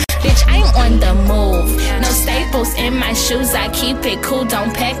bitch, I'm on the move. No staples in my shoes, I keep it cool.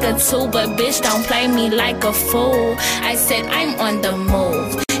 Don't pack a two, but bitch, don't play me like a fool. I said I'm on the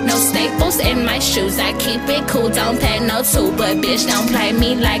move. No staples in my shoes, I keep it cool. Don't pack no two, but bitch, don't play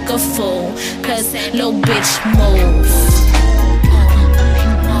me like a fool. Cause little bitch move.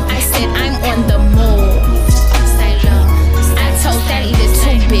 I said I'm on the move. I told that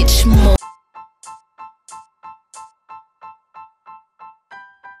little bitch move.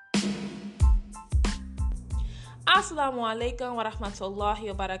 Assalamu alaikum wa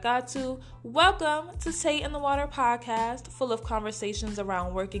rahmatullahi wa barakatuh. Welcome to Tay in the Water podcast, full of conversations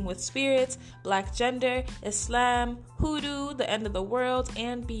around working with spirits, black gender, Islam, hoodoo, the end of the world,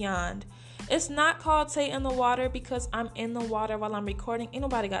 and beyond. It's not called Tay in the Water because I'm in the water while I'm recording. Ain't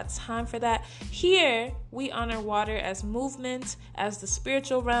nobody got time for that. Here, we honor water as movement, as the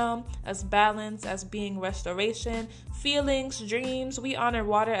spiritual realm, as balance, as being restoration, feelings, dreams. We honor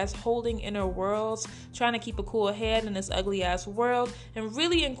water as holding inner worlds, trying to keep a cool head in this ugly ass world, and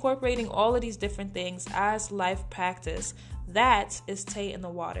really incorporating all of these different things as life practice. That is Tay in the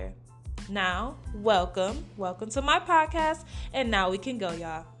Water. Now, welcome to my podcast, and now we can go,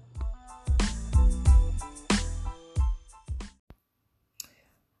 y'all.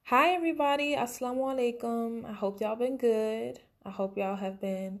 Hi everybody, assalamu alaikum. I hope y'all been good. I hope y'all have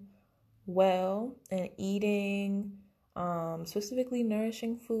been well and eating specifically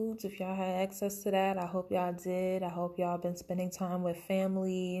nourishing foods. If y'all had access to that, I hope y'all did. I hope y'all been spending time with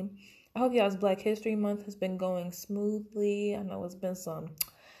family. I hope y'all's Black History Month has been going smoothly. I know it's been some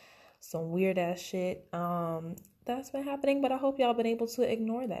weird ass shit that's been happening, but I hope y'all been able to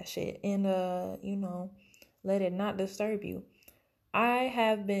ignore that shit and let it not disturb you. I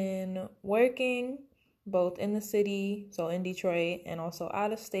have been working both in the city, so in Detroit, and also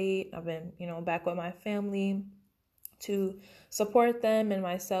out of state. I've been, back with my family to support them and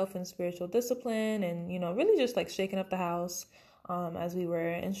myself in spiritual discipline and, really just like shaking up the house as we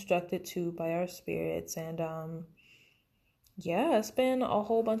were instructed to by our spirits. And it's been a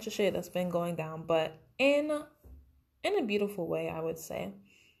whole bunch of shit that's been going down, but in a beautiful way, I would say.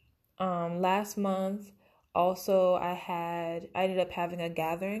 Last month, also, I ended up having a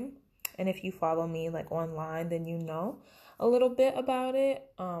gathering, and if you follow me like online, then you know a little bit about it,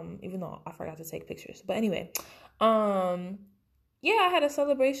 even though I forgot to take pictures. But anyway, I had a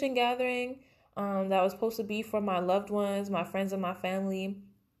celebration gathering that was supposed to be for my loved ones, my friends and my family,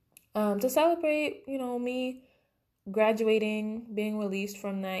 to celebrate, me graduating, being released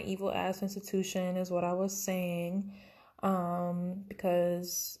from that evil ass institution is what I was saying,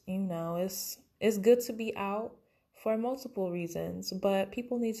 because, it's good to be out for multiple reasons, but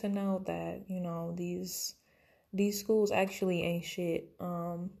people need to know that, these schools actually ain't shit.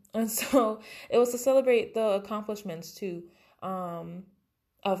 And so it was to celebrate the accomplishments too,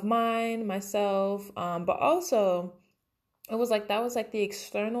 of myself, but also it was like, that was like the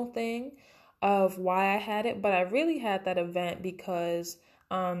external thing of why I had it, but I really had that event because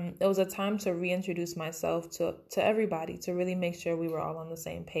it was a time to reintroduce myself to everybody, to really make sure we were all on the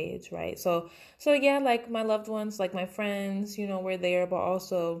same page, right? So yeah, like my loved ones, like my friends, were there, but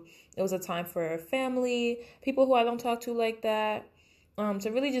also it was a time for family, people who I don't talk to like that, to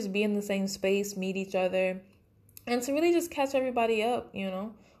really just be in the same space, meet each other, and to really just catch everybody up,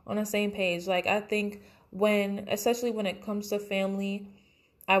 on the same page. Like I think especially when it comes to family,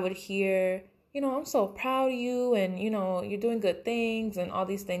 I would hear, I'm so proud of you and, you're doing good things and all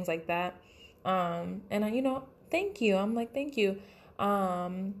these things like that. And thank you. I'm like, thank you.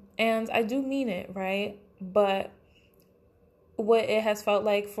 And I do mean it, right? But what it has felt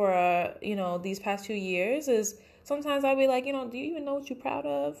like for, these past 2 years is sometimes I'll be like, do you even know what you're proud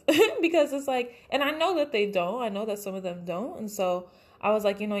of? Because it's like, and I know that they don't. I know that some of them don't. And so I was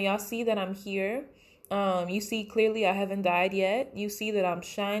like, y'all see that I'm here. You see clearly I haven't died yet. You see that I'm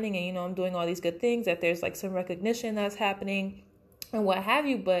shining and, I'm doing all these good things, that there's like some recognition that's happening and what have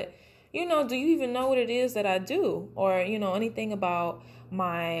you. But, do you even know what it is that I do? Or, anything about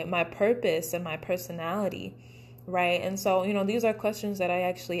my purpose and my personality, right? And so, these are questions that I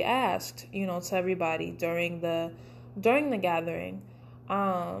actually asked, to everybody during the gathering.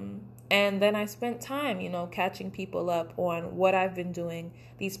 And then I spent time, catching people up on what I've been doing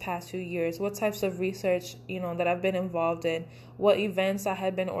these past few years, what types of research, that I've been involved in, what events I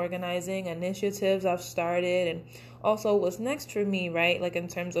had been organizing, initiatives I've started, and also what's next for me, right? Like in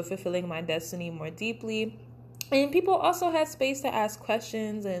terms of fulfilling my destiny more deeply. And people also had space to ask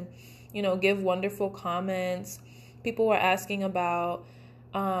questions and, give wonderful comments. People were asking about,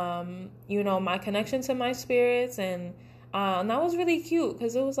 my connection to my spirits and And that was really cute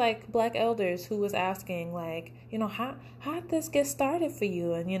because it was like Black elders who was asking, like, how did this get started for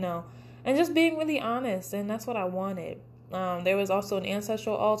you? And, and just being really honest. And that's what I wanted. There was also an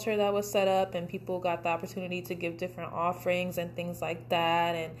ancestral altar that was set up, and people got the opportunity to give different offerings and things like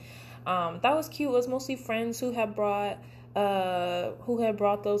that. And that was cute. It was mostly friends who had brought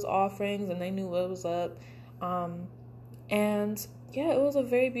those offerings, and they knew what was up. And yeah, it was a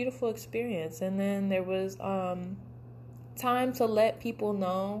very beautiful experience. And then there was time to let people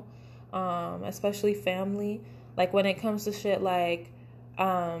know, especially family, like when it comes to shit like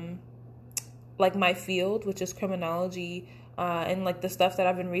my field, which is criminology, and like the stuff that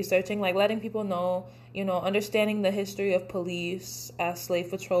I've been researching, like letting people know, understanding the history of police as slave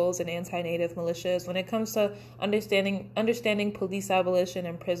patrols and anti-native militias, when it comes to understanding police abolition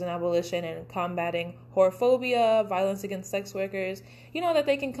and prison abolition and combating whorephobia, violence against sex workers, that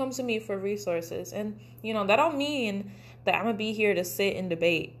they can come to me for resources. And, that don't mean that I'm going to be here to sit and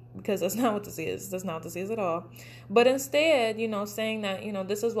debate, because that's not what this is. That's not what this is at all. But instead, saying that,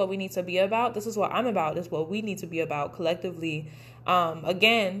 this is what we need to be about. This is what I'm about. This is what we need to be about collectively.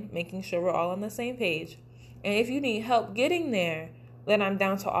 Again, making sure we're all on the same page. And if you need help getting there, then I'm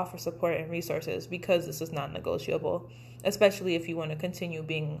down to offer support and resources, because this is not negotiable, especially if you want to continue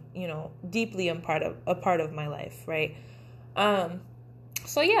being, deeply a part of my life, right?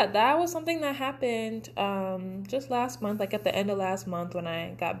 So yeah, that was something that happened just last month, like at the end of last month when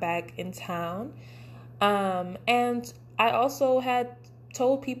I got back in town. And I also had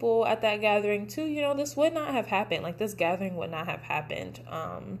told people at that gathering too, this would not have happened. Like, this gathering would not have happened.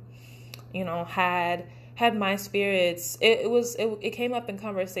 Had my spirits, it came up in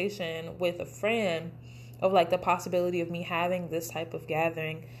conversation with a friend of like the possibility of me having this type of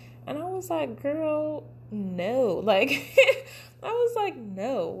gathering. And I was like, girl, no, like, I was like,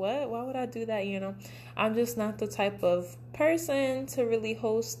 no, what? Why would I do that? I'm just not the type of person to really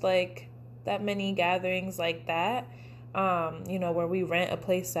host like that many gatherings like that, where we rent a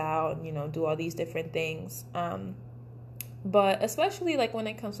place out and, do all these different things. But especially like when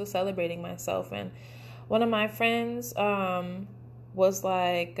it comes to celebrating myself. And one of my friends was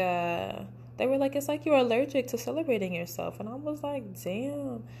like, they were like, it's like you're allergic to celebrating yourself. And I was like,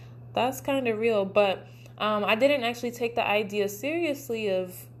 damn, that's kind of real. But I didn't actually take the idea seriously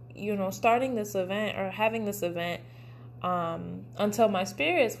of, starting this event or having this event until my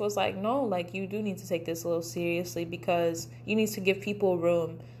spirits was like, no, like, you do need to take this a little seriously, because you need to give people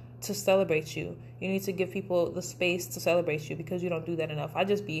room to celebrate you. You need to give people the space to celebrate you, because you don't do that enough. I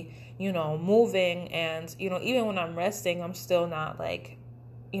just be, moving, and, even when I'm resting, I'm still not like,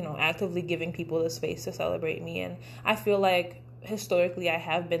 actively giving people the space to celebrate me. And I feel like historically I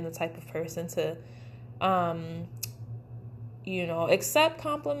have been the type of person to accept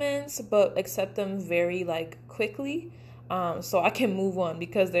compliments, but accept them very like quickly, so I can move on,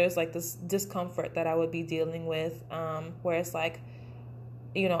 because there's like this discomfort that I would be dealing with, where it's like,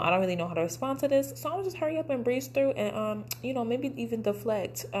 I don't really know how to respond to this, so I'll just hurry up and breeze through and maybe even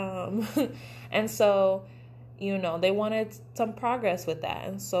deflect, and so they wanted some progress with that.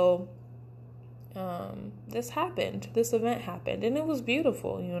 And so this event happened, and it was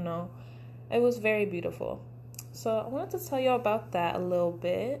beautiful. It was very beautiful. So I wanted to tell you about that a little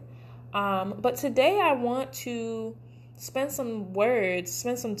bit. But today I want to spend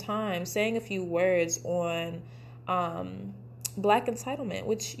some time saying a few words on Black entitlement,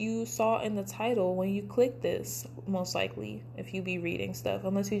 which you saw in the title when you click this, most likely, if you be reading stuff,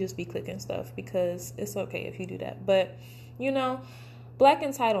 unless you just be clicking stuff, because it's okay if you do that. But, Black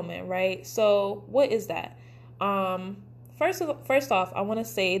entitlement, right? So what is that? First off, I want to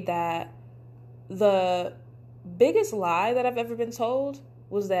say that the biggest lie that I've ever been told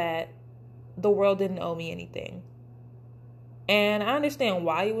was that the world didn't owe me anything. And I understand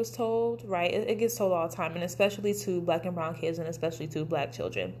why it was told, right? It gets told all the time, and especially to Black and brown kids, and especially to Black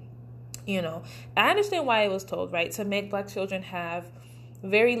children. I understand why it was told, right? To make Black children have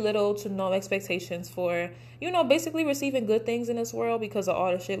very little to no expectations for, basically receiving good things in this world, because of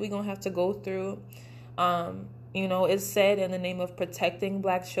all the shit we're going to have to go through. It's said in the name of protecting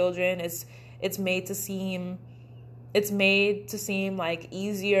Black children, it's made to seem like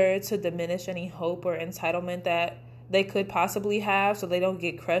easier to diminish any hope or entitlement that they could possibly have, so they don't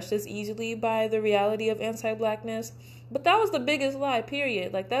get crushed as easily by the reality of anti-Blackness. But that was the biggest lie,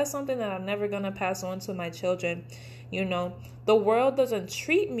 period. Like, that's something that I'm never going to pass on to my children. The world doesn't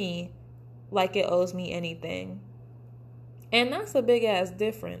treat me like it owes me anything. And that's a big ass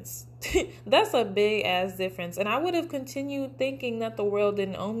difference. That's a big ass difference. And I would have continued thinking that the world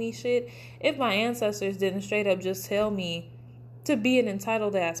didn't owe me shit if my ancestors didn't straight up just tell me to be an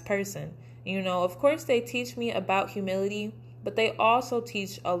entitled ass person. You know, of course they teach me about humility, but they also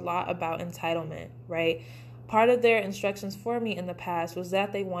teach a lot about entitlement, right? Part of their instructions for me in the past was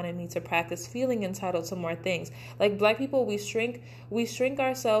that they wanted me to practice feeling entitled to more things. Like Black people, we shrink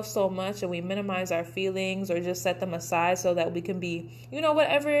ourselves so much, and we minimize our feelings or just set them aside so that we can be, you know,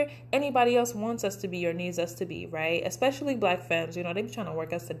 whatever anybody else wants us to be or needs us to be, right? Especially Black femmes, you know, they be trying to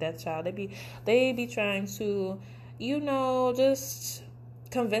work us to death, child. They be trying to, you know, just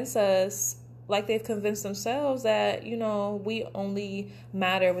convince us, like they've convinced themselves, that, you know, we only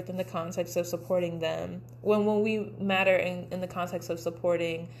matter within the context of supporting them, when we matter in the context of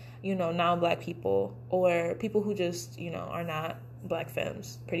supporting, you know, non-Black people or people who just, you know, are not Black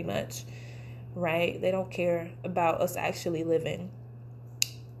femmes, pretty much, right? They don't care about us actually living.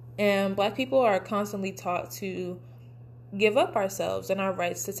 And Black people are constantly taught to give up ourselves and our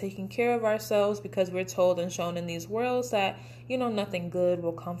rights to taking care of ourselves, because we're told and shown in these worlds that, you know, nothing good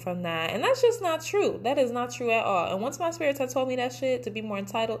will come from that. And that's just not true. That is not true at all. And once my spirits had told me that shit, to be more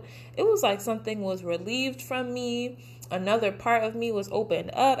entitled, it was like something was relieved from me. Another part of me was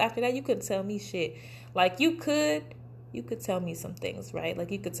opened up. After that, you couldn't tell me shit. Like you could tell me some things, right?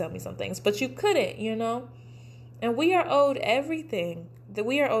 Like you could tell me some things, but you couldn't, you know? And we are owed everything.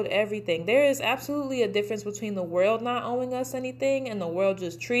 We are owed everything. There is absolutely a difference between the world not owing us anything and the world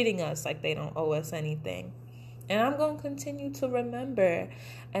just treating us like they don't owe us anything. And I'm going to continue to remember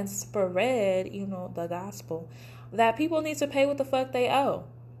and spread, you know, the gospel, that people need to pay what the fuck they owe.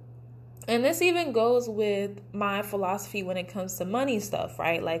 And this even goes with my philosophy when it comes to money stuff,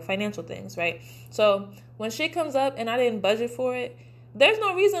 right? Like financial things, right? So when shit comes up and I didn't budget for it, there's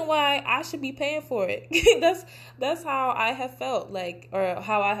no reason why I should be paying for it. That's how I have felt, like, or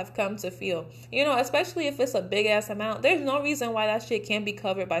how I have come to feel. You know, especially if it's a big ass amount, there's no reason why that shit can't be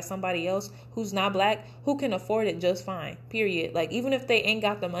covered by somebody else who's not Black, who can afford it just fine. Period. Like, even if they ain't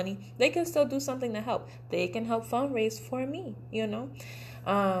got the money, they can still do something to help. They can help fundraise for me, you know?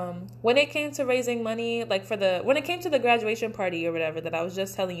 When it came to raising money, like when it came to the graduation party or whatever that I was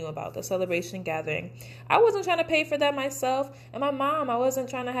just telling you about, the celebration gathering, I wasn't trying to pay for that myself. And my mom, I wasn't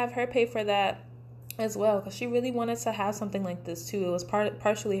trying to have her pay for that as well, because she really wanted to have something like this too. It was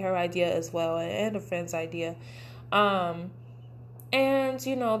partially her idea as well, and a friend's idea. And,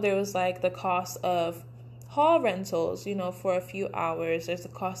 you know, there was like the cost of hall rentals, you know, for a few hours. There's the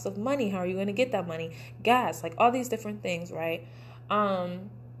cost of money. How are you going to get that money? Gas, like all these different things, right?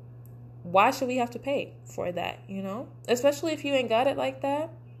 Why should we have to pay for that, you know? Especially if you ain't got it like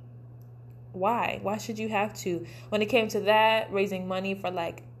that. Why should you have to? When it came to that, raising money for,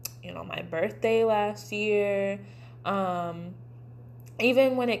 like, you know, my birthday last year,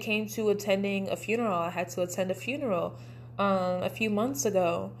 even when it came to attending a funeral, I had to attend a funeral a few months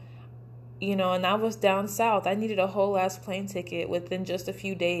ago, you know, and I was down south. I needed a whole ass plane ticket within just a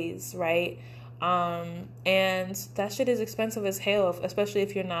few days, right? And that shit is expensive as hell, especially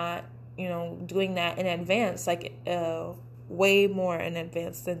if you're not, you know, doing that in advance, like, way more in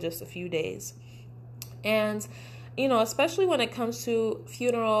advance than just a few days. And, you know, especially when it comes to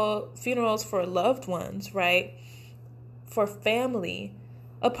funerals for loved ones, right? For family,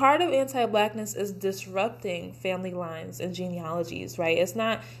 a part of anti-Blackness is disrupting family lines and genealogies, right? It's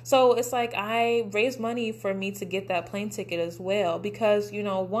like I raised money for me to get that plane ticket as well, because, you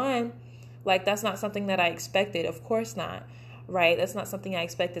know, one, like, that's not something that I expected. Of course not, right? That's not something I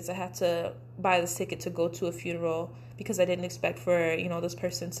expected, to have to buy this ticket to go to a funeral, because I didn't expect for, you know, this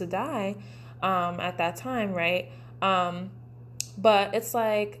person to die at that time, right? But it's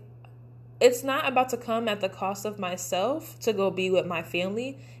like, it's not about to come at the cost of myself to go be with my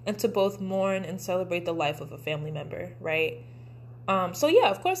family and to both mourn and celebrate the life of a family member, right? So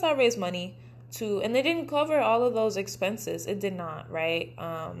yeah, of course I raised money and they didn't cover all of those expenses. It did not, right?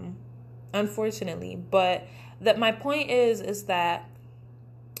 Unfortunately, but that my point is that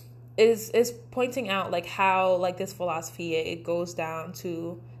is pointing out, like, how, like, this philosophy, it goes down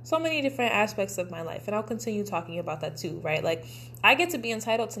to so many different aspects of my life, and I'll continue talking about that too, right? Like, I get to be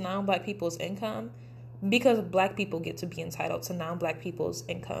entitled to non-Black people's income because Black people get to be entitled to non-Black people's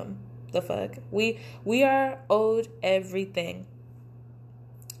income. The fuck? We are owed everything.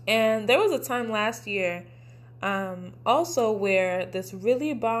 And there was a time last year also where this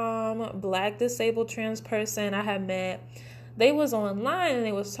really bomb Black disabled trans person I had met, they was online and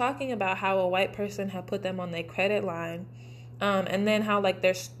they was talking about how a white person had put them on their credit line, and then how, like,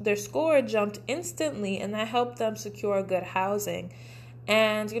 their score jumped instantly, and that helped them secure good housing.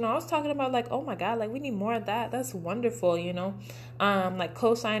 And, you know, I was talking about, like, oh my God, like, we need more of that. That's wonderful, you know, like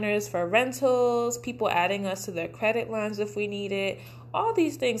co-signers for rentals, people adding us to their credit lines if we need it. All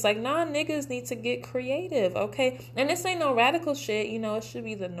these things, like, non-niggas need to get creative, okay? And this ain't no radical shit, you know, it should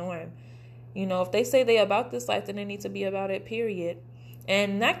be the norm. You know, if they say they about this life, then they need to be about it, period.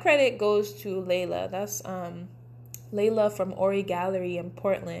 And that credit goes to Layla. That's Layla from Ori Gallery in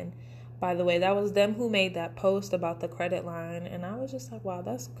Portland. By the way, that was them who made that post about the credit line. And I was just like, wow,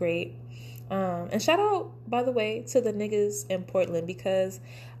 that's great. And shout out, by the way, to the niggas in Portland, because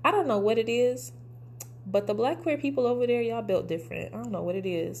I don't know what it is, but the Black queer people over there, y'all built different. I don't know what it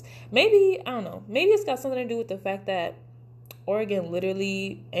is. Maybe, I don't know. Maybe it's got something to do with the fact that Oregon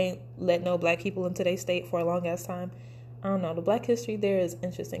literally ain't let no Black people into their state for a long ass time. I don't know. The Black history there is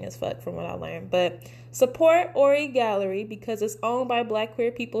interesting as fuck from what I learned. But support Ori Gallery because it's owned by Black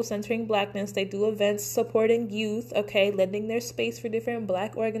queer people centering Blackness. They do events supporting youth, okay, lending their space for different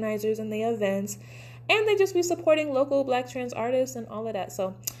Black organizers in the events. And they just be supporting local Black trans artists and all of that.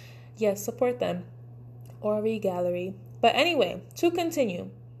 So, yes, support them. Ori Gallery. But anyway, to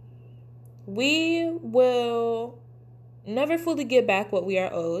continue, we will never fully get back what we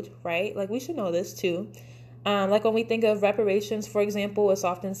are owed, right? Like, we should know this too. Like when we think of reparations, for example, it's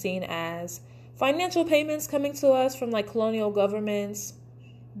often seen as financial payments coming to us from like colonial governments.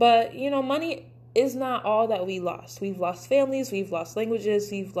 But, you know, money is not all that we lost. We've lost families, we've lost languages,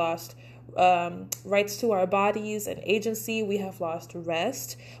 we've lost rights to our bodies and agency. We have lost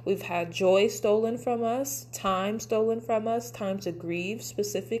rest. We've had joy stolen from us, time stolen from us, time to grieve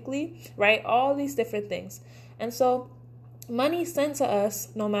specifically, right? All these different things. And so money sent to us,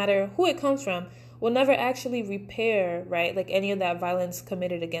 no matter who it comes from, will never actually repair, right, like any of that violence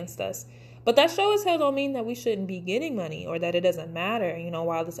committed against us. But that sure as hell don't mean that we shouldn't be getting money or that it doesn't matter, you know,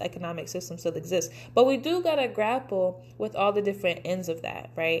 while this economic system still exists. But we do gotta grapple with all the different ends of that,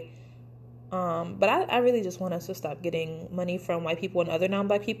 right? But I really just want us to stop getting money from white people and other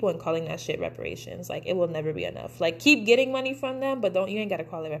non-Black people and calling that shit reparations. Like, it will never be enough. Like, keep getting money from them, but you ain't gotta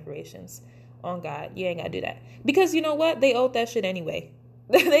call it reparations. On God, you ain't gotta do that. Because you know what? They owed that shit anyway.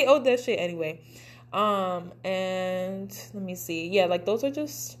 They owed that shit anyway. And let me see. Yeah, like those are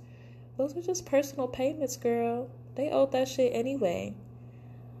just personal payments, girl. They owed that shit anyway.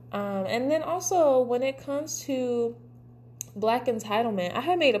 And then also when it comes to Black entitlement, I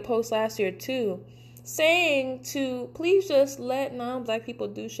had made a post last year too, saying to please just let non-Black people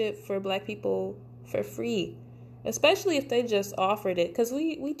do shit for Black people for free. Especially if they just offered it. Because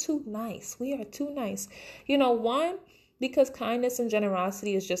we too nice. We are too nice. You know, one, because kindness and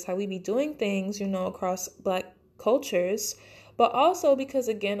generosity is just how we be doing things, you know, across Black cultures. But also because,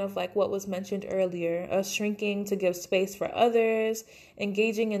 again, of like what was mentioned earlier, us shrinking to give space for others,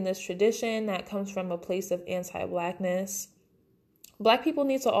 engaging in this tradition that comes from a place of anti-Blackness. Black people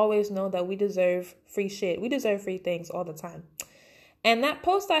need to always know that we deserve free shit. We deserve free things all the time. And that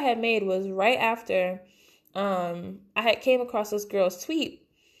post I had made was right after I had came across this girl's tweet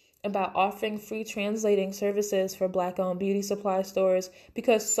about offering free translating services for Black-owned beauty supply stores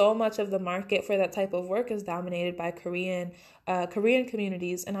because so much of the market for that type of work is dominated by Korean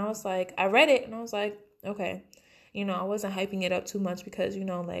communities. And I was like, I read it and I was like, okay, you know, I wasn't hyping it up too much because, you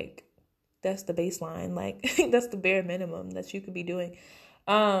know, like that's the baseline, like that's the bare minimum that you could be doing.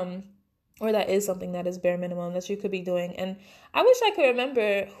 Or that is something that is bare minimum that you could be doing. And I wish I could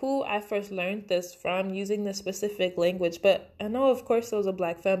remember who I first learned this from using this specific language. But I know, of course, it was a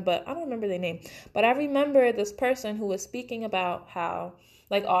Black femme, but I don't remember their name. But I remember this person who was speaking about how,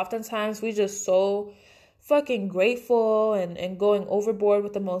 like, oftentimes we just so fucking grateful and going overboard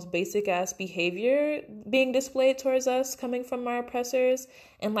with the most basic ass behavior being displayed towards us coming from our oppressors.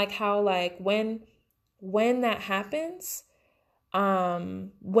 And, like, how, like, when that happens,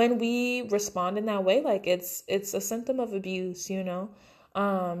 when we respond in that way, like it's a symptom of abuse, you know,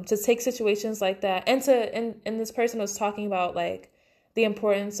 to take situations like that and this person was talking about like the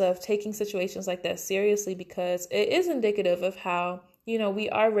importance of taking situations like that seriously because it is indicative of how, you know, we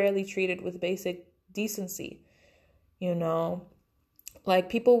are rarely treated with basic decency, you know,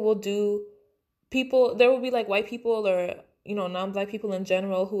 like there will be like white people or, you know, non-Black people in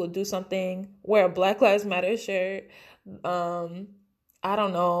general who will do something, wear a Black Lives Matter shirt, I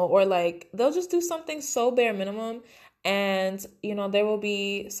don't know, or like they'll just do something so bare minimum, and you know there will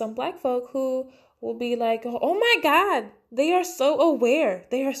be some Black folk who will be like, oh my God, they are so aware,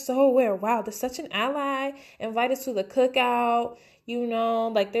 wow, they're such an ally, invite us to the cookout, you know,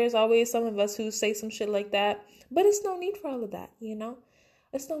 like there's always some of us who say some shit like that, but it's no need for all of that, you know,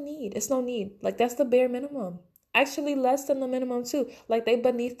 it's no need, like that's the bare minimum. Actually less than the minimum too, like they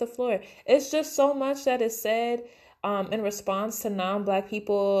beneath the floor. It's just so much that is said in response to non-Black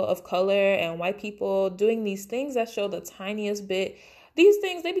people of color and white people doing these things that show the tiniest bit. These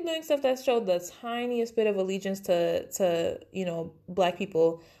things, they be doing stuff that show the tiniest bit of allegiance to you know, Black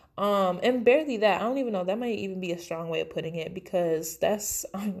people. And barely that. I don't even know. That might even be a strong way of putting it because that's,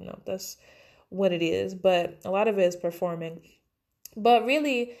 I don't know, that's what it is, but a lot of it is performing. But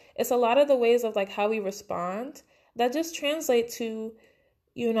really, it's a lot of the ways of like how we respond that just translate to,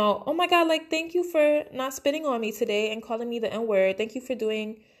 oh my God, like, thank you for not spitting on me today and calling me the N-word. Thank you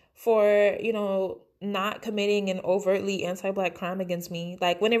for not committing an overtly anti-Black crime against me.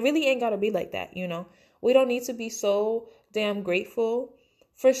 Like, when it really ain't gotta be like that, We don't need to be so damn grateful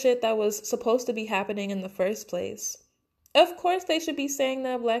for shit that was supposed to be happening in the first place. Of course they should be saying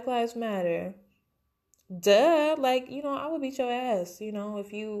that Black Lives Matter. Duh. Like, I would beat your ass,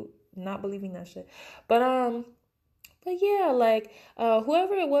 if you not believing that shit. But yeah, like,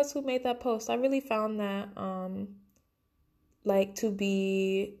 whoever it was who made that post, I really found that, like, to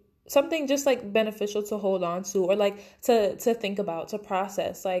be something just like beneficial to hold on to, or like to think about, to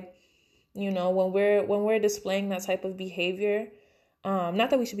process. Like, when we're displaying that type of behavior, not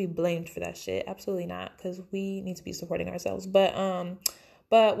that we should be blamed for that shit, absolutely not, because we need to be supporting ourselves. But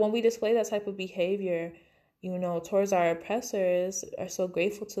when we display that type of behavior, towards our oppressors, are so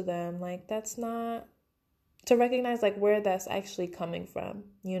grateful to them, like, that's not to recognize like where that's actually coming from,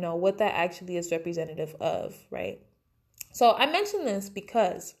 what that actually is representative of, right? So I mentioned this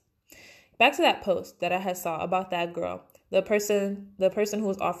because back to that post that I had saw about that girl, the person who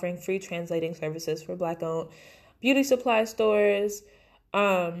was offering free translating services for Black-owned beauty supply stores.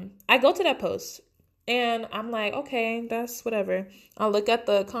 I go to that post and I'm like, okay, that's whatever. I'll look at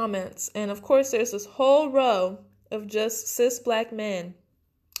the comments, and of course there's this whole row of just cis Black men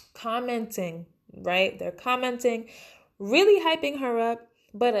commenting, right? They're commenting, really hyping her up,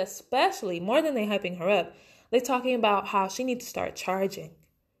 but especially more than they hyping her up, they're talking about how she needs to start charging.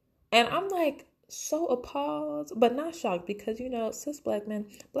 And I'm like so appalled, but not shocked, because, cis Black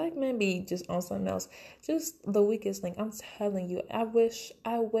men be just on something else. Just the weakest link. I'm telling you, I wish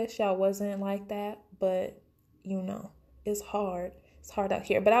y'all wasn't like that, but it's hard. It's hard out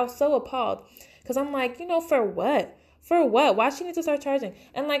here. But I was so appalled because I'm like, for what? For what? Why she need to start charging?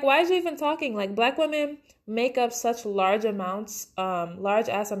 And like, why is you even talking? Like, Black women make up such large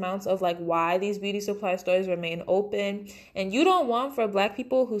ass amounts of like why these beauty supply stores remain open. And you don't want for Black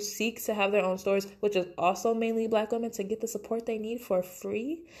people who seek to have their own stores, which is also mainly Black women, to get the support they need for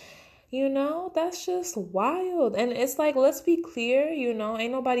free. That's just wild. And it's like, let's be clear,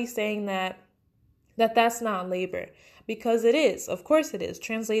 ain't nobody saying that's not labor, because it is. Of course it is.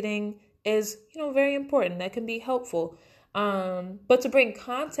 Translating is, very important. That can be helpful. But to bring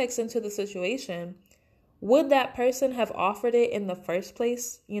context into the situation, would that person have offered it in the first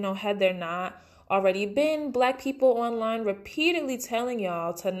place? Had there not already been Black people online repeatedly telling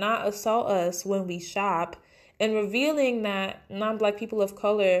y'all to not assault us when we shop, and revealing that non-Black people of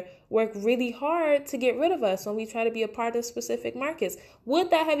color work really hard to get rid of us when we try to be a part of specific markets? Would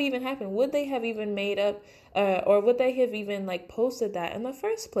that have even happened? Would they have even made up, or would they have even like posted that in the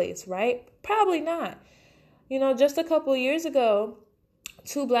first place, right? Probably not. Just a couple years ago,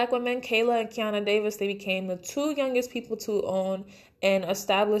 2 Black women, Kayla and Kiana Davis, they became the 2 youngest people to own an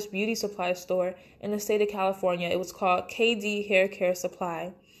established beauty supply store in the state of California. It was called KD Hair Care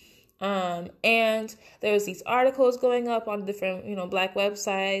Supply. And there was these articles going up on different, Black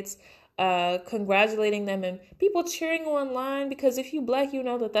websites, congratulating them, and people cheering online, because if you Black,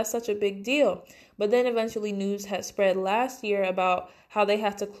 that's such a big deal. But then eventually news had spread last year about how they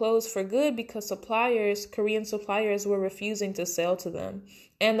had to close for good because Korean suppliers were refusing to sell to them.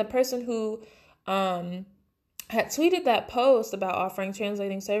 And the person who, had tweeted that post about offering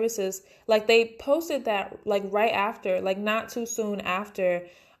translating services, like, they posted that like right after, like not too soon after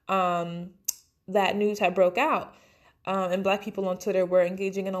that news had broke out. And Black people on Twitter were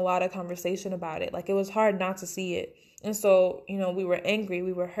engaging in a lot of conversation about it. Like, it was hard not to see it. And so, we were angry,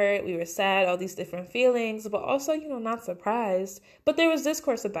 we were hurt, we were sad, all these different feelings, but also, not surprised. But there was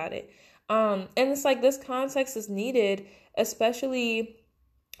discourse about it. And it's like, this context is needed, especially,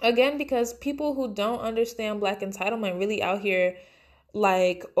 again, because people who don't understand Black entitlement really out here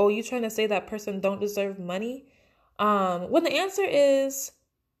like, oh, you trying to say that person don't deserve money? When the answer is,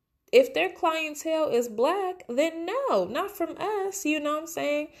 if their clientele is Black, then no, not from us. You know what I'm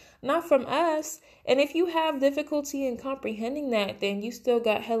saying? Not from us. And if you have difficulty in comprehending that, then you still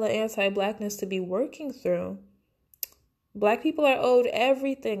got hella anti-Blackness to be working through. Black people are owed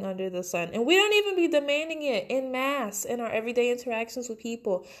everything under the sun. And we don't even be demanding it en masse in our everyday interactions with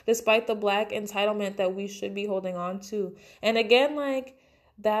people, despite the Black entitlement that we should be holding on to. And again, like,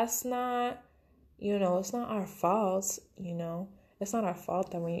 that's not, it's not our fault, It's not our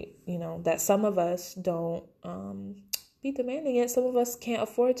fault that that some of us don't be demanding it. Some of us can't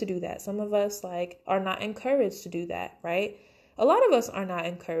afford to do that. Some of us are not encouraged to do that, right? A lot of us are not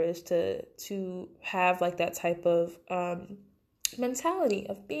encouraged to have that type of mentality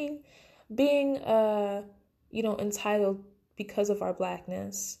of being being entitled because of our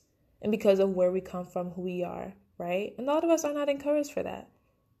blackness and because of where we come from, who we are, right? And a lot of us are not encouraged for that.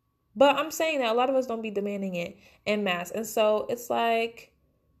 But I'm saying that a lot of us don't be demanding it en masse. And so it's like,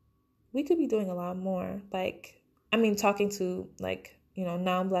 we could be doing a lot more. Like, I mean, talking to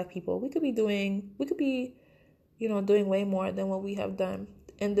non-Black people, we could be doing way more than what we have done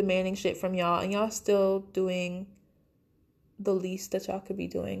and demanding shit from y'all. And y'all still doing the least that y'all could be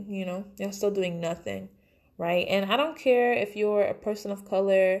doing, y'all still doing nothing, right? And I don't care if you're a person of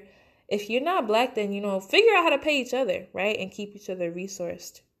color. If you're not Black, then, figure out how to pay each other, right? And keep each other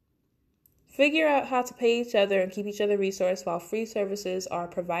resourced. Figure out how to pay each other and keep each other resourced while free services are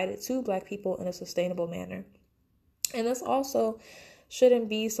provided to Black people in a sustainable manner. And this also shouldn't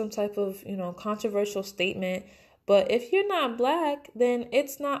be some type of, controversial statement. But if you're not Black, then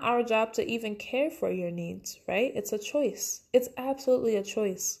it's not our job to even care for your needs, right? It's a choice. It's absolutely a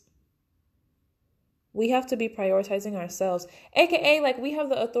choice. We have to be prioritizing ourselves, aka we have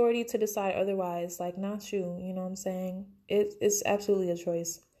the authority to decide otherwise, not you, you know what I'm saying? It's absolutely a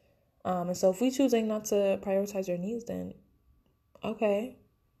choice. And so if we choosing not to prioritize your needs, then okay,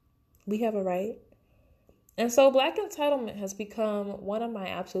 we have a right. And so Black entitlement has become one of my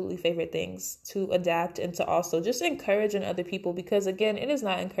absolutely favorite things to adapt and to also just encourage in other people, because again, it is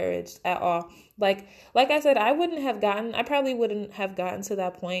not encouraged at all. Like I said, I probably wouldn't have gotten to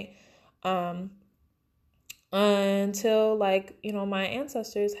that point, until my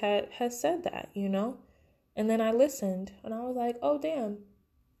ancestors had said that, and then I listened and I was like, oh damn,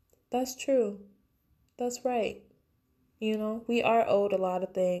 that's true. That's right. We are owed a lot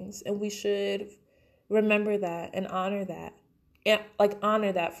of things, and we should remember that and honor that. And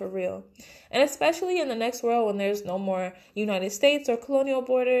honor that for real. And especially in the next world when there's no more United States or colonial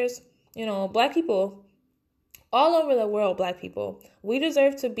borders, Black people all over the world, Black people, we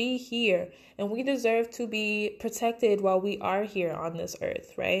deserve to be here, and we deserve to be protected while we are here on this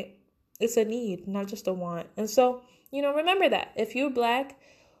earth, right? It's a need, not just a want. And so, remember that. If you're Black,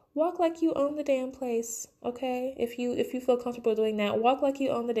 walk like you own the damn place, okay? If you feel comfortable doing that, walk like you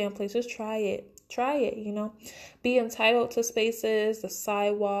own the damn place. Just try it. Be entitled to spaces, the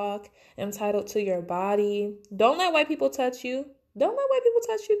sidewalk, entitled to your body. Don't let white people touch you. Don't let white people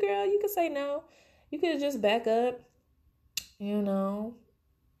touch you, girl. You can say no. You could just back up, Be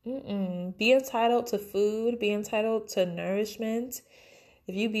entitled to food. Be entitled to nourishment.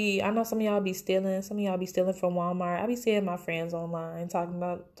 I know some of y'all be stealing. Some of y'all be stealing from Walmart. I be seeing my friends online talking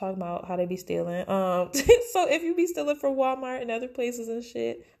about how they be stealing. So if you be stealing from Walmart and other places and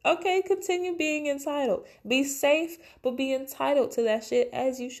shit, okay, continue being entitled. Be safe, but be entitled to that shit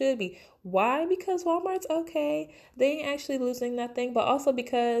as you should be. Why? Because Walmart's okay. They ain't actually losing nothing, but also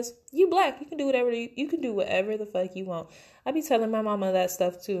because you Black, you can do whatever the fuck you want. I be telling my mama that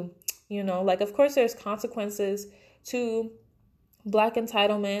stuff too. Of course there's consequences to Black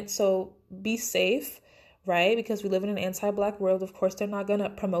entitlement, so be safe, right? Because we live in an anti-Black world. Of course, they're not gonna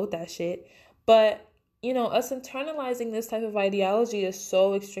promote that shit. But, us internalizing this type of ideology is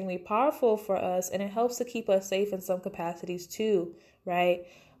so extremely powerful for us, and it helps to keep us safe in some capacities too, right?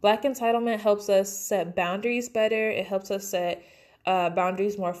 Black entitlement helps us set boundaries better. It helps us set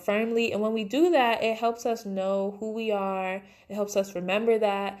boundaries more firmly. And when we do that, it helps us know who we are. It helps us remember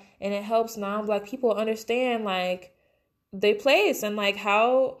that. And it helps non-Black people understand, their place and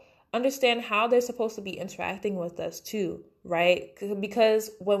understand how they're supposed to be interacting with us too, right?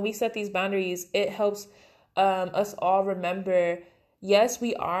 Because when we set these boundaries, it helps us all remember, yes,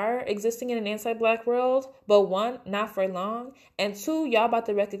 we are existing in an anti-Black world, but one, not for long, and two, y'all about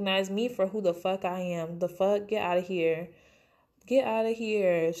to recognize me for who the fuck I am. The fuck, get out of here. Get out of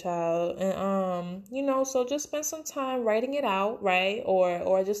here, child. And so just spend some time writing it out, right?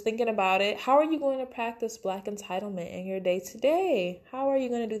 Or just thinking about it. How are you going to practice Black entitlement in your day-to-day? How are you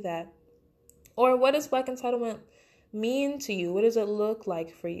going to do that? Or what does Black entitlement mean to you? What does it look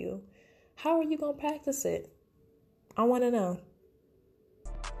like for you? How are you going to practice it? I want to know.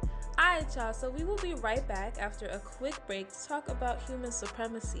 Alright, y'all, so we will be right back after a quick break to talk about human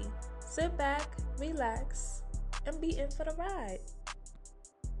supremacy. Sit back, relax, and be in for the ride.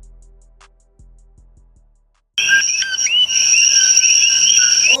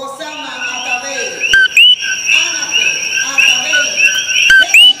 Osama Atabe, Anafe, Atabe,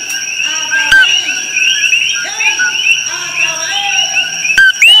 hey, Atabe, hey, Atabe,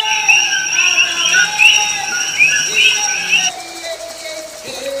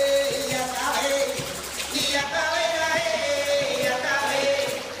 hey, Atabe,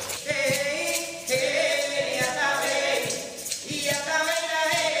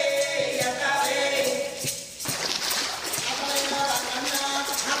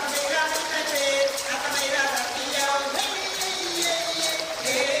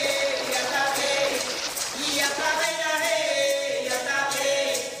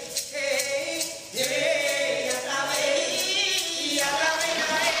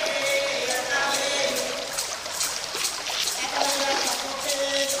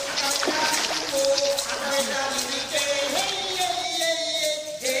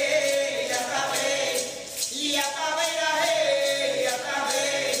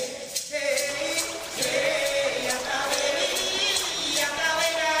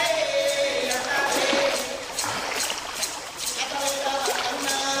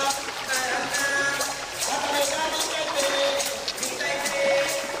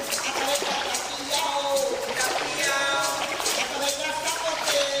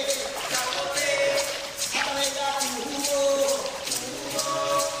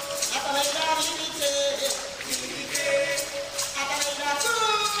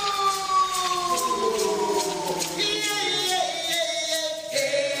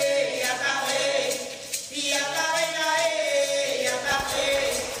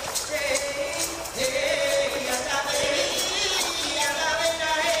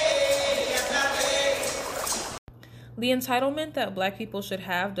 The entitlement that Black people should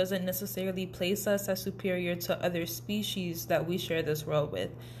have doesn't necessarily place us as superior to other species that we share this world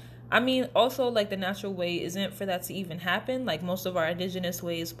with. I mean, also, like, the natural way isn't for that to even happen. Like, most of our indigenous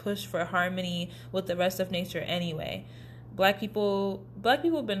ways push for harmony with the rest of nature anyway. Black people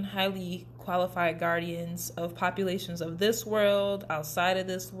have been highly qualified guardians of populations of this world, outside of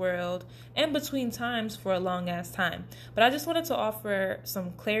this world, and between times for a long ass time. But I just wanted to offer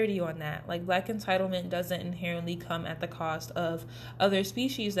some clarity on that. Like, Black entitlement doesn't inherently come at the cost of other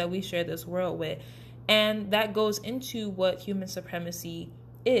species that we share this world with. And that goes into what human supremacy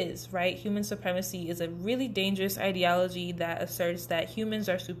is, right? Human supremacy is a really dangerous ideology that asserts that humans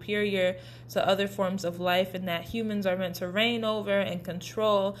are superior to other forms of life and that humans are meant to reign over and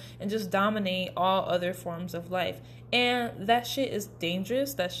control and just dominate all other forms of life. And that shit is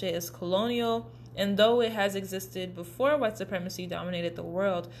dangerous. That shit is colonial. And though it has existed before white supremacy dominated the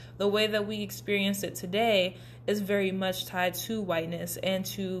world, the way that we experience it today is very much tied to whiteness and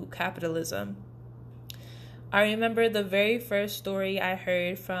to capitalism. I remember the very first story I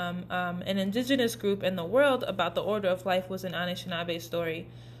heard from an indigenous group in the world about the order of life was an Anishinaabe story.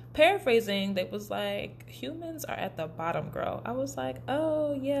 Paraphrasing, they was like, humans are at the bottom, girl. I was like,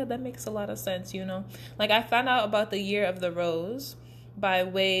 oh, yeah, that makes a lot of sense, you know? Like, I found out about the Year of the Rose by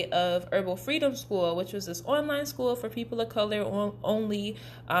way of Herbal Freedom School, which was this online school for people of color only,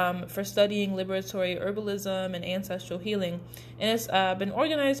 for studying liberatory herbalism and ancestral healing. And it's been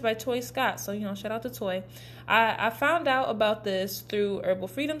organized by Toy Scott. So, you know, shout out to Toy. I found out about this through Herbal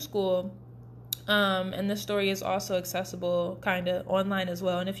Freedom School. And this story is also accessible kind of online as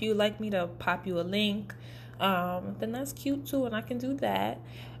well. And if you'd like me to pop you a link, then that's cute too, and I can do that.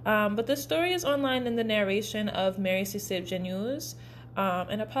 But this story is online in the narration of Mary Sisib Janus.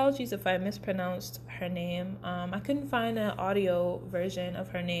 And apologies if I mispronounced her name. I couldn't find an audio version of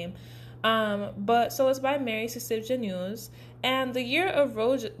her name. But so it's by Mary Sisib Janus. And the year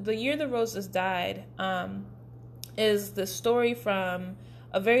the roses died, is the story from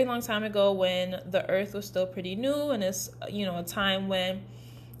a very long time ago when the earth was still pretty new, and it's, you know, a time when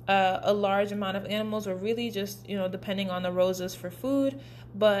a large amount of animals were really just, you know, depending on the roses for food.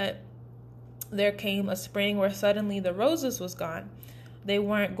 But there came a spring where suddenly the roses was gone. They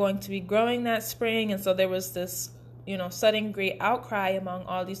weren't going to be growing that spring, and so there was this, you know, sudden great outcry among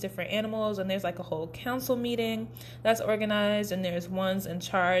all these different animals, and there's like a whole council meeting that's organized, and there's ones in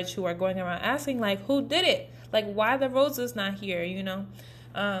charge who are going around asking, like, who did it? Like, why the roses not here, you know?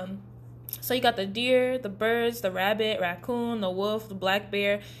 So you got the deer, the birds, the rabbit, raccoon, the wolf, the black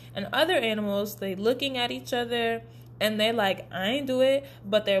bear, and other animals. They looking at each other, and they're like, I ain't do it,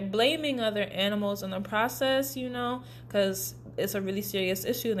 but they're blaming other animals in the process, you know, because it's a really serious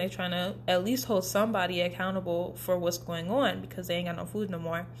issue, and they're trying to at least hold somebody accountable for what's going on because they ain't got no food no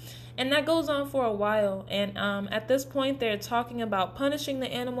more. And that goes on for a while. And at this point, they're talking about punishing the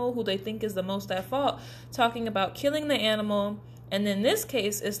animal who they think is the most at fault, talking about killing the animal. And in this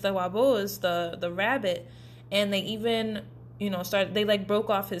case, it's the Wabos, the rabbit. And they even, you know, they like broke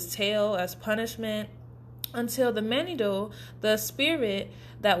off his tail as punishment, until the Manitou, the spirit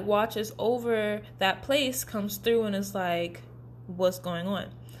that watches over that place, comes through and is like, what's going on?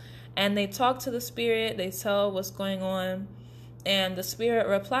 And they talk to the spirit, they tell what's going on, and the spirit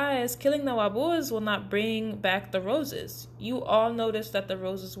replies, killing the Wabos will not bring back the roses. You all noticed that the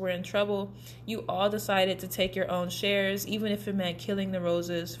roses were in trouble. You all decided to take your own shares, even if it meant killing the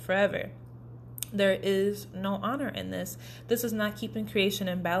roses forever. There is no honor in this. This is not keeping creation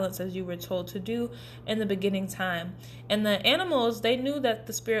in balance as you were told to do in the beginning time. And the animals, they knew that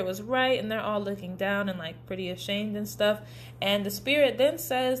the spirit was right, and they're all looking down and like pretty ashamed and stuff. And the spirit then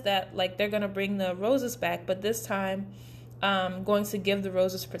says that like they're going to bring the roses back, but this time going to give the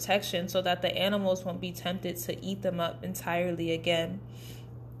roses protection so that the animals won't be tempted to eat them up entirely again.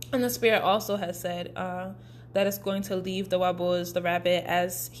 And the spirit also has said that it's going to leave the Wabos, the rabbit,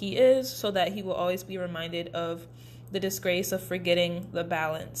 as he is, so that he will always be reminded of the disgrace of forgetting the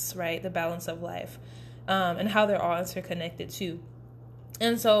balance, right? The balance of life, and how they're all interconnected too.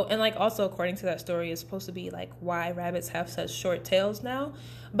 And so, and like also according to that story, it's supposed to be like why rabbits have such short tails now.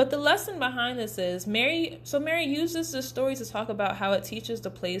 But the lesson behind this is Mary uses this story to talk about how it teaches the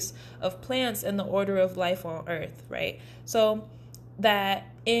place of plants in the order of life on earth, right? So that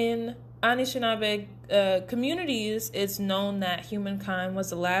in Anishinaabe communities, it's known that humankind was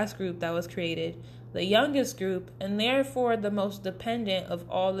the last group that was created, the youngest group, and therefore the most dependent of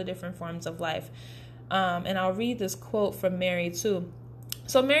all the different forms of life. And I'll read this quote from Mary too.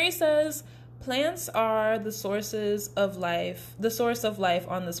 So Mary says, plants are the source of life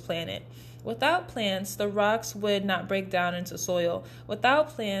on this planet. Without plants, the rocks would not break down into soil. Without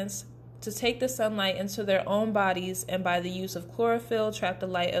plants, to take the sunlight into their own bodies and by the use of chlorophyll trap the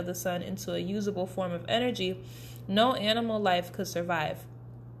light of the sun into a usable form of energy, no animal life could survive.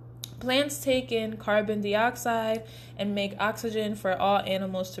 Plants take in carbon dioxide and make oxygen for all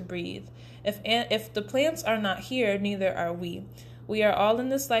animals to breathe. If the plants are not here, neither are we. We are all in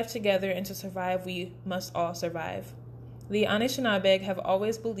this life together, and to survive, we must all survive. The Anishinaabe have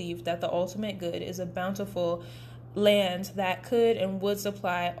always believed that the ultimate good is a bountiful land that could and would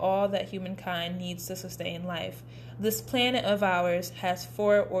supply all that humankind needs to sustain life. This planet of ours has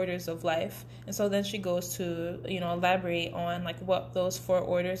 4 orders of life. And so then she goes to, elaborate on like what those 4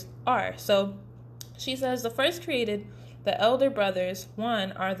 orders are. So she says the first created, the elder brothers,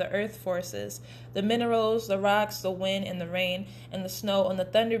 1, are the earth forces, the minerals, the rocks, the wind and the rain, and the snow and the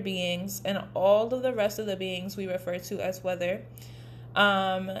thunder beings, and all of the rest of the beings we refer to as weather.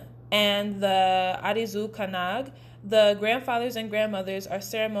 And the Arizu Kanag, the grandfathers and grandmothers, are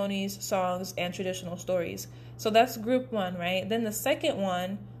ceremonies, songs, and traditional stories. So that's group 1, right? Then the second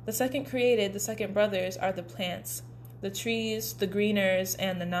one, the second created, the second brothers, are the plants, the trees, the greeners,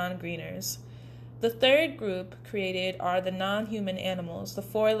 and the non-greeners. The third group created are the non-human animals, the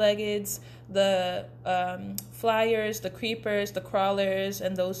 4-leggeds, the flyers, the creepers, the crawlers,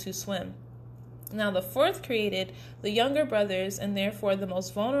 and those who swim. Now the fourth created, the younger brothers, and therefore the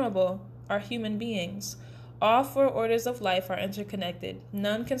most vulnerable, are human beings. All 4 orders of life are interconnected.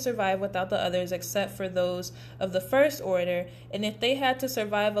 None can survive without the others except for those of the first order, and if they had to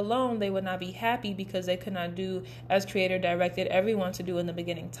survive alone, they would not be happy because they could not do as Creator directed everyone to do in the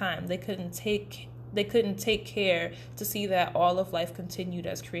beginning time. They couldn't take care to see that all of life continued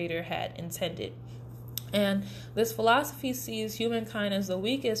as Creator had intended. And this philosophy sees humankind as the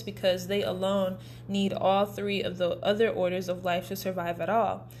weakest because they alone need all 3 of the other orders of life to survive at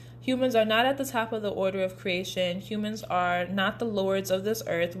all. Humans are not at the top of the order of creation. Humans are not the lords of this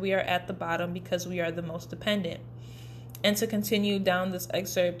earth. We are at the bottom because we are the most dependent. And to continue down this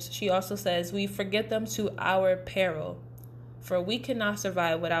excerpt, she also says, we forget them to our peril, for we cannot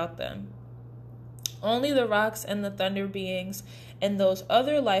survive without them. Only the rocks and the thunder beings and those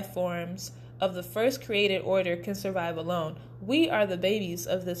other life forms of the first created order can survive alone. We are the babies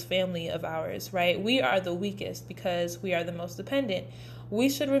of this family of ours, right? We are the weakest because we are the most dependent. We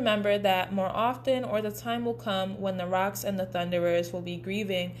should remember that more often, or the time will come when the rocks and the thunderers will be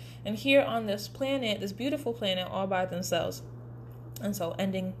grieving and here on this planet, this beautiful planet, all by themselves. And so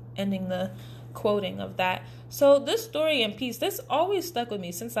ending the quoting of that. So this story in peace, this always stuck with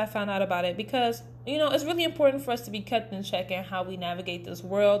me since I found out about it because, it's really important for us to be kept in check in how we navigate this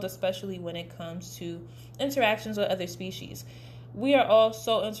world, especially when it comes to interactions with other species. We are all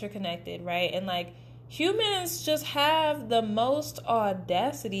so interconnected, right? And humans just have the most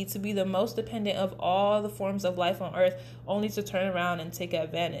audacity to be the most dependent of all the forms of life on Earth, only to turn around and take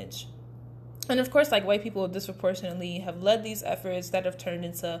advantage. And of course, white people disproportionately have led these efforts that have turned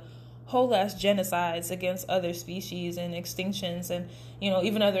into whole ass genocides against other species and extinctions and,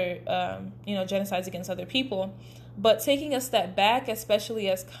 even other, genocides against other people. But taking a step back, especially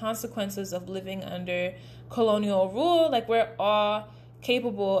as consequences of living under colonial rule, we're all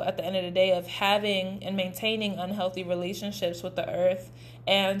capable at the end of the day of having and maintaining unhealthy relationships with the earth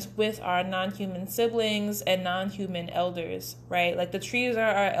and with our non-human siblings and non-human elders, right? The trees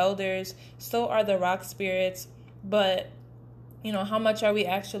are our elders, so are the rock spirits, but how much are we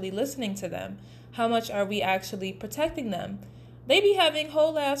actually listening to them? How much are we actually protecting them? They be having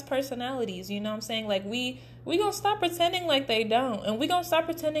whole ass personalities, what I'm saying? We gonna stop pretending like they don't, and we gonna stop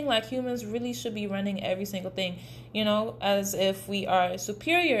pretending like humans really should be running every single thing, as if we are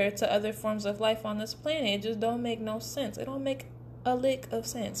superior to other forms of life on this planet. It just don't make no sense. It don't make a lick of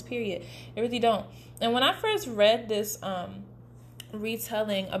sense, period. It really don't. And when I first read this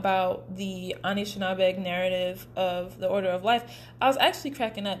retelling about the Anishinaabe narrative of the order of life, I was actually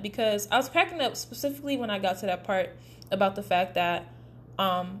cracking up because I was cracking up specifically when I got to that part about the fact that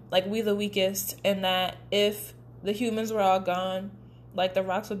we the weakest, and that if the humans were all gone, the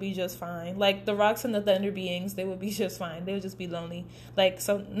rocks would be just fine. The rocks and the thunder beings, they would be just fine. They would just be lonely.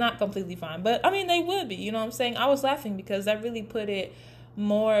 So not completely fine, but they would be, what I'm saying? I was laughing because that really put it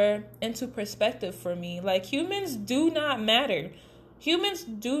more into perspective for me. Humans do not matter. Humans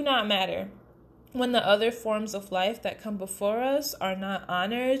do not matter when the other forms of life that come before us are not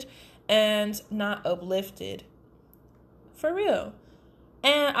honored and not uplifted. For real.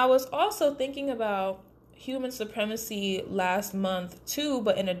 And I was also thinking about human supremacy last month too,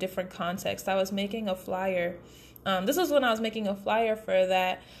 but in a different context. I was making a flyer. This was when I was making a flyer for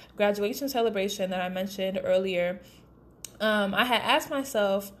that graduation celebration that I mentioned earlier. I had asked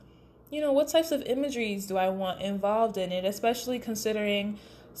myself, what types of imageries do I want involved in it, especially considering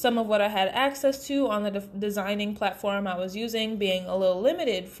some of what I had access to on the designing platform I was using being a little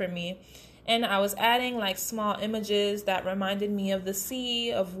limited for me. And I was adding like small images that reminded me of the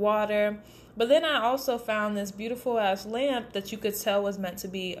sea, of water. But then I also found this beautiful ass lamp that you could tell was meant to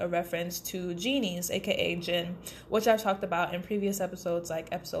be a reference to genies, aka jinn, which I've talked about in previous episodes, like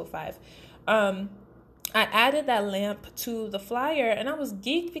episode 5. I added that lamp to the flyer, and I was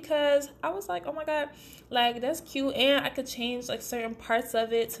geeked because I was like, oh my god, like that's cute, and I could change like certain parts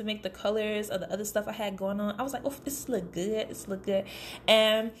of it to make the colors of the other stuff I had going on. I was like, oh, this look good.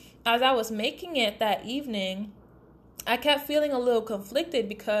 And as I was making it that evening, I kept feeling a little conflicted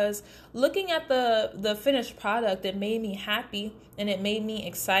because looking at the finished product, it made me happy and it made me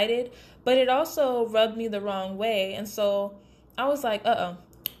excited, but it also rubbed me the wrong way. And so I was like,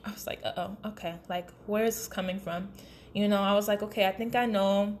 okay, like, where is this coming from? I was like, okay, I think I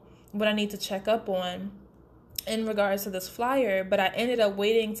know what I need to check up on in regards to this flyer, but I ended up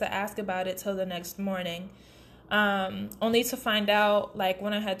waiting to ask about it till the next morning, only to find out, like,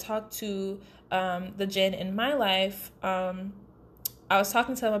 when I had talked to the jinn in my life, I was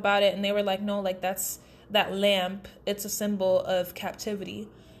talking to them about it, and they were like, no, like, that lamp, it's a symbol of captivity.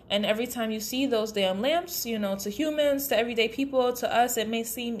 And every time you see those damn lamps, to humans, to everyday people, to us, it may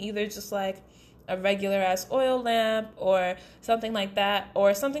seem either just like a regular ass oil lamp or something like that,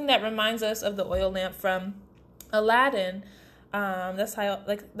 or something that reminds us of the oil lamp from Aladdin. That's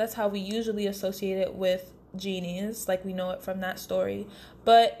how we usually associate it with genies, like we know it from that story.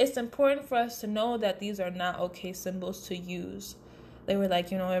 But it's important for us to know that these are not okay symbols to use. They were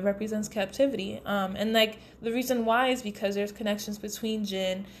like, it represents captivity. And like the reason why is because there's connections between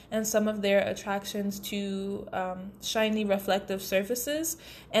jinn and some of their attractions to shiny reflective surfaces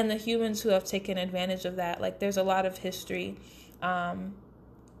and the humans who have taken advantage of that. Like there's a lot of history of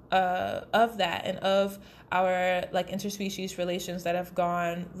that and of our like interspecies relations that have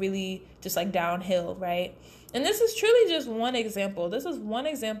gone really just like downhill, right? And this is truly just one example. This is one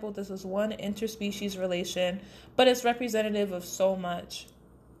interspecies relation, but it's representative of so much.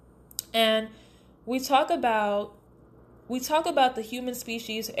 And we talk about the human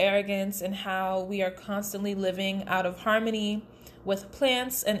species arrogance and how we are constantly living out of harmony with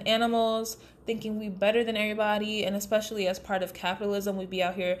plants and animals, thinking we better than everybody, and especially as part of capitalism, we'd be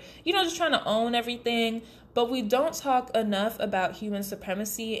out here, just trying to own everything. But we don't talk enough about human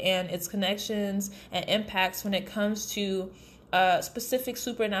supremacy and its connections and impacts when it comes to specific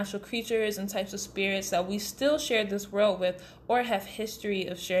supernatural creatures and types of spirits that we still share this world with or have history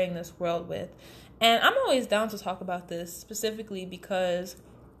of sharing this world with. And I'm always down to talk about this specifically because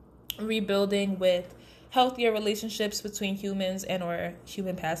rebuilding with healthier relationships between humans and or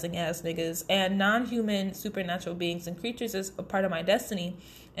human passing ass niggas and non-human supernatural beings and creatures is a part of my destiny.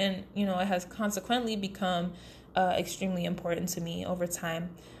 And, it has consequently become extremely important to me over time.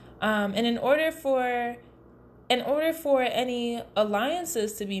 And in order for any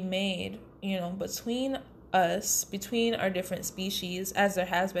alliances to be made, between us, between our different species, as there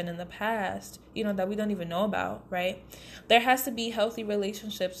has been in the past, that we don't even know about, right? There has to be healthy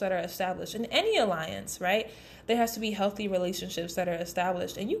relationships that are established in any alliance, right? There has to be healthy relationships that are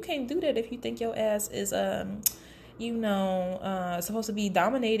established. And you can't do that if you think your ass is, supposed to be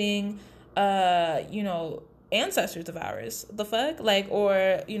dominating, ancestors of ours. The fuck? Like,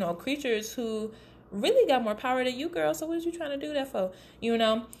 or, creatures who really got more power than you, girl. So what are you trying to do that for?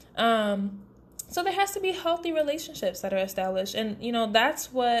 So there has to be healthy relationships that are established. And,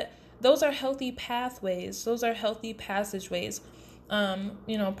 those are healthy pathways. Those are healthy passageways.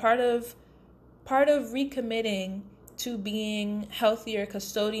 Part of recommitting to being healthier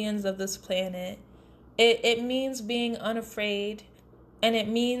custodians of this planet, it means being unafraid, and it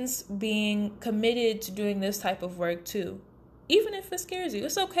means being committed to doing this type of work too. Even if it scares you.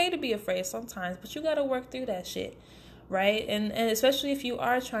 It's okay to be afraid sometimes, but you got to work through that shit. Right? And especially if you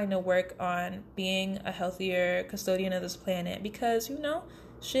are trying to work on being a healthier custodian of this planet, because,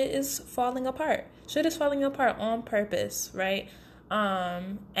 shit is falling apart. Shit is falling apart on purpose, right?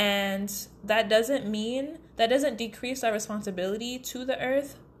 And that doesn't decrease our responsibility to the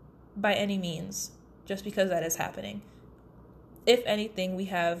earth by any means, just because that is happening. If anything, we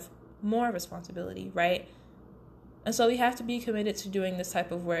have more responsibility, right? And so we have to be committed to doing this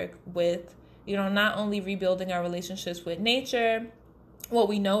type of work with, not only rebuilding our relationships with nature, what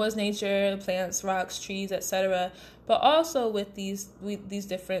we know as nature, plants, rocks, trees, etc., but also with these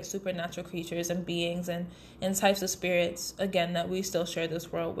different supernatural creatures and beings and types of spirits, again, that we still share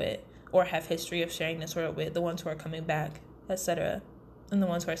this world with or have history of sharing this world with, the ones who are coming back, etc., and the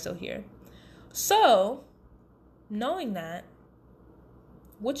ones who are still here. So, knowing that,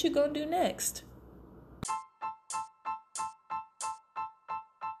 what you gonna do next?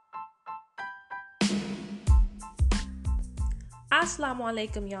 Assalamu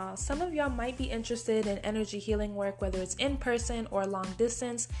alaikum, y'all. Some of y'all might be interested in energy healing work, whether it's in person or long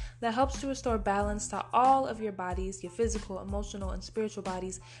distance, that helps to restore balance to all of your bodies, your physical, emotional, and spiritual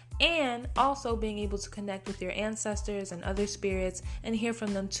bodies, and also being able to connect with your ancestors and other spirits and hear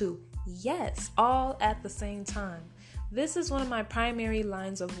from them too. Yes, all at the same time. This is one of my primary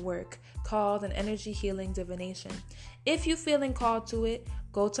lines of work called an energy healing divination. If you're feeling called to it,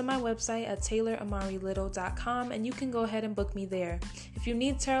 go to my website at tayloramari.com and you can go ahead and book me there. If you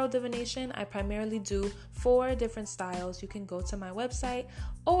need tarot divination, I primarily do 4 different styles. You can go to my website,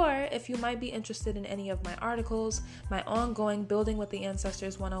 or if you might be interested in any of my articles, my ongoing Building with the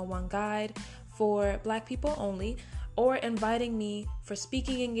Ancestors 101 guide for Black people only, or inviting me for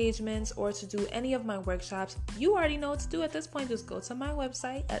speaking engagements or to do any of my workshops, you already know what to do at this point. Just go to my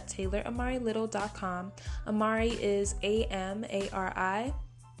website at tayloramari.com. Amari is Amari.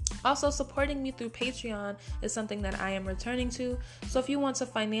 Also, supporting me through Patreon is something that I am returning to. So if you want to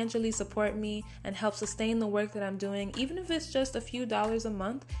financially support me and help sustain the work that I'm doing, even if it's just a few dollars a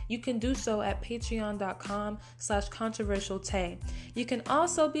month, you can do so at patreon.com/controversialtay. You can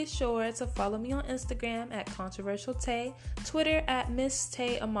also be sure to follow me on Instagram at controversialtay, Twitter at Miss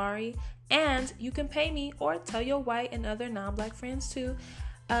Tay Amari, and you can pay me or tell your white and other non-Black friends too,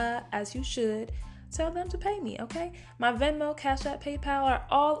 as you should. Tell them to pay me, okay? My Venmo, Cash App, PayPal are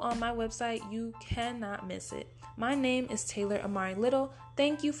all on my website. You cannot miss it. My name is Taylor Amari Little.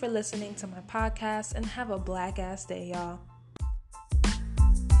 Thank you for listening to my podcast and have a Black ass day, y'all.